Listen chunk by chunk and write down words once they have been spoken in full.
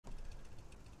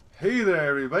Hey there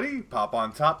everybody, Pop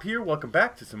on Top here. Welcome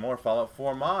back to some more Fallout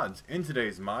 4 mods. In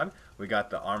today's mod, we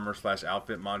got the armor slash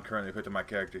outfit mod currently equipped to my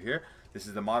character here. This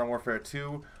is the Modern Warfare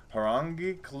 2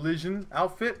 Horangi collision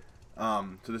outfit. So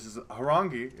this is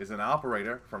Horangi is an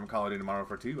operator from Call of Duty Modern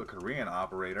Warfare 2, a Korean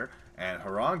operator, and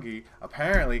Horangi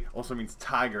apparently also means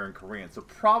tiger in Korean. So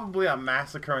probably I'm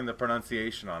massacring the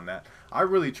pronunciation on that. I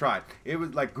really tried. It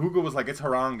was like Google was like it's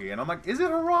Horangi, and I'm like, is it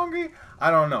Horangi?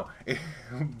 I don't know.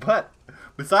 But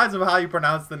besides of how you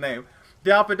pronounce the name,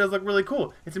 the outfit does look really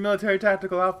cool. It's a military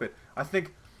tactical outfit. I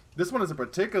think this one is a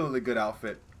particularly good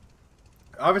outfit.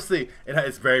 Obviously,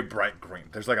 it's very bright green.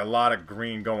 There's like a lot of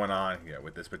green going on here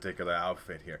with this particular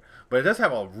outfit here. But it does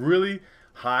have a really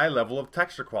high level of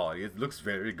texture quality. It looks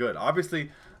very good.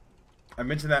 Obviously, I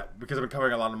mentioned that because I've been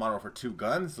covering a lot of Modern Warfare 2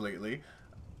 guns lately.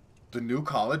 The new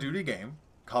Call of Duty game,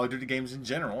 Call of Duty games in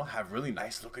general, have really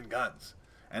nice looking guns.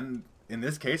 And in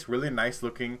this case, really nice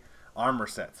looking armor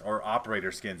sets, or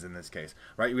operator skins in this case,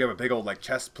 right? We have a big old like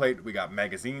chest plate, we got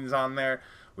magazines on there,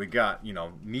 we got, you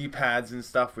know, knee pads and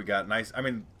stuff, we got nice, I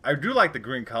mean, I do like the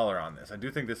green color on this. I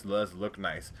do think this does look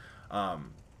nice. I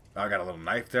got a little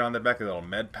knife there on the back, a little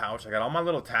med pouch, I got all my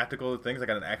little tactical things, I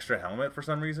got an extra helmet for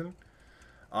some reason.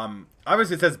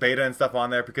 Obviously it says beta and stuff on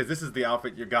there because this is the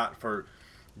outfit you got for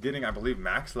getting, I believe,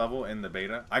 max level in the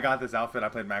beta. I got this outfit, I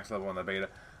played max level in the beta,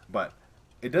 but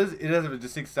it has a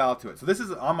distinct style to it. So this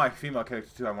is on my female character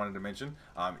too, I wanted to mention,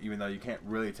 even though you can't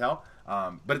really tell.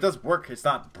 But it does work. It's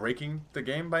not breaking the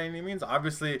game by any means.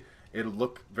 Obviously, it'll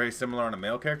look very similar on a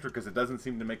male character because it doesn't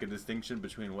seem to make a distinction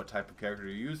between what type of character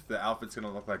you use. The outfit's going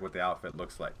to look like what the outfit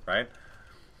looks like, right?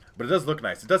 But it does look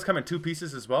nice. It does come in two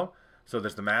pieces as well. So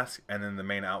there's the mask and then the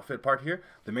main outfit part here.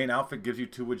 The main outfit gives you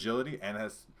 2 agility and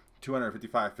has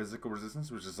 255 physical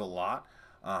resistance, which is a lot.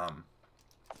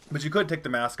 But you could take the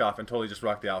mask off and totally just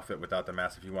rock the outfit without the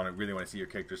mask if you really want to see your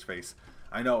character's face.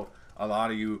 I know a lot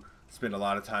of you spend a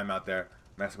lot of time out there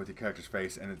messing with your character's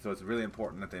face, and so it's really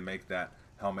important that they make that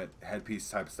helmet, headpiece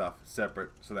type stuff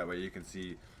separate so that way you can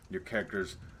see your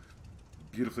character's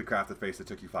beautifully crafted face that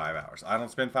took you 5 hours. I don't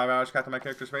spend 5 hours crafting my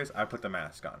character's face, I put the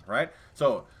mask on, right?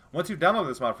 So once you've downloaded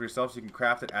this mod for yourself, so you can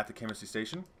craft it at the chemistry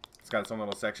station. It's got its own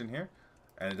little section here.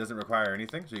 And it doesn't require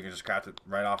anything, so you can just craft it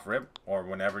right off rip, or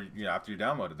whenever, you know, after you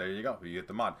download it. There you go, you get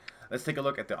the mod. Let's take a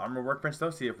look at the armor workbench though,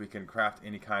 see if we can craft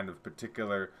any kind of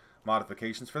particular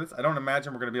modifications for this. I don't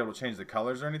imagine we're going to be able to change the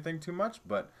colors or anything too much,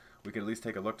 but we can at least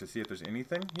take a look to see if there's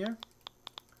anything here.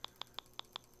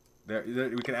 There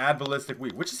we can add ballistic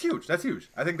weave, which is huge. That's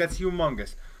huge. I think that's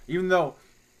humongous. Even though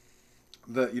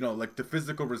the, you know, like the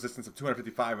physical resistance of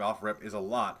 255 off rip is a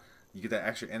lot. You get that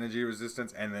extra energy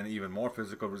resistance and then even more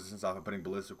physical resistance off of putting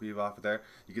ballistic weave off of there.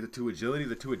 You get the 2 agility.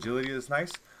 The 2 agility is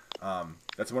nice.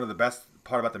 That's one of the best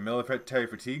part about the military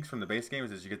fatigues from the base game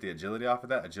is you get the agility off of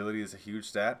that. Agility is a huge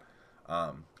stat.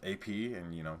 AP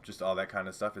and, you know, just all that kind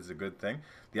of stuff is a good thing.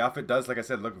 The outfit does, like I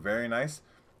said, look very nice.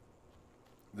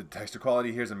 The texture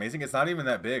quality here is amazing. It's not even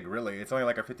that big, really. It's only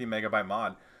like a 50 megabyte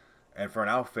mod. And for an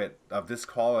outfit of this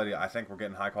quality, I think we're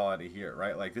getting high quality here,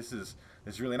 right? Like, this is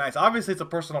really nice. Obviously, it's a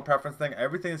personal preference thing.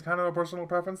 Everything is kind of a personal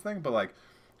preference thing, but like,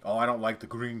 oh, I don't like the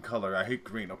green color. I hate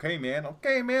green. Okay, man.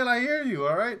 Okay, man, I hear you,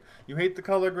 all right? You hate the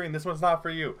color green. This one's not for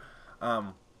you.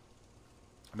 But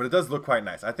it does look quite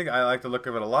nice. I think I like the look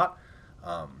of it a lot.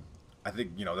 I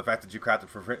think, you know, the fact that you crafted it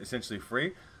for essentially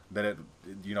free, that it,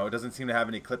 you know, it doesn't seem to have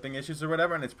any clipping issues or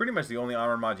whatever, and it's pretty much the only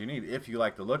armor mod you need if you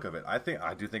like the look of it. I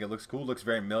do think it looks cool. It looks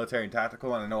very military and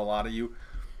tactical, and I know a lot of you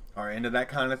are into that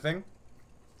kind of thing,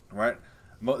 right?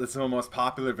 Some of the most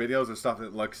popular videos are stuff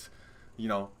that looks, you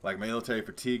know, like military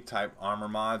fatigue type armor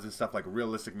mods and stuff, like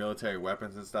realistic military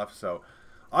weapons and stuff. So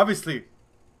obviously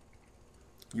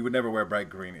you would never wear bright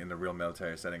green in the real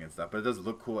military setting and stuff, but it does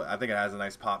look cool. I think it has a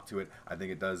nice pop to it. I think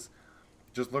it does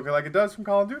just look like it does from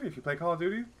Call of Duty. If you play Call of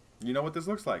Duty, you know what this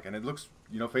looks like, and it looks,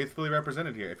 you know, faithfully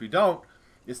represented here. If you don't,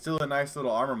 it's still a nice little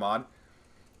armor mod.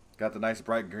 Got the nice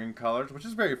bright green colors, which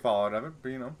is very Fallout of it, but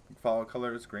you know, Fallout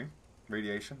color is green,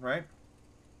 radiation, right?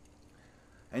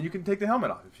 And you can take the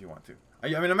helmet off if you want to.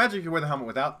 I mean, imagine if you wear the helmet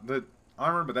without the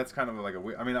armor, but that's kind of like a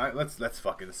weird. I mean, let's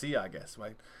fucking see, I guess,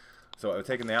 right? So I've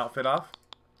taken the outfit off,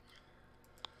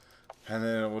 and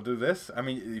then we'll do this. I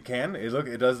mean, you can.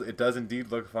 It does indeed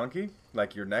look funky.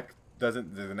 Like your neck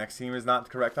doesn't. The neck seam is not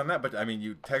correct on that, but I mean,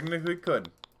 you technically could.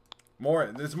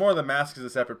 It's more the mask is a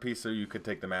separate piece, so you could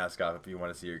take the mask off if you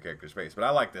want to see your character's face. But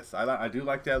I like this. I do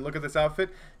like that look at this outfit.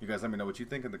 You guys let me know what you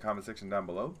think in the comment section down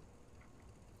below.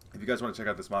 If you guys want to check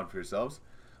out this mod for yourselves,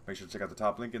 make sure to check out the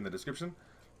top link in the description.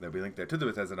 There'll be a link there to the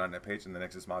Bethesda.net page and the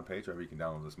Nexus mod page, wherever you can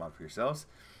download this mod for yourselves.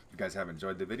 If you guys have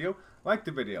enjoyed the video, like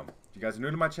the video. If you guys are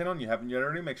new to my channel and you haven't yet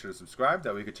already, make sure to subscribe.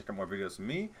 That way you can check out more videos from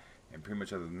me. And pretty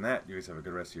much other than that, you guys have a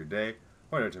good rest of your day,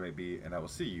 whatever it may be, and I will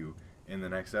see you in the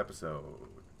next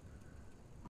episode.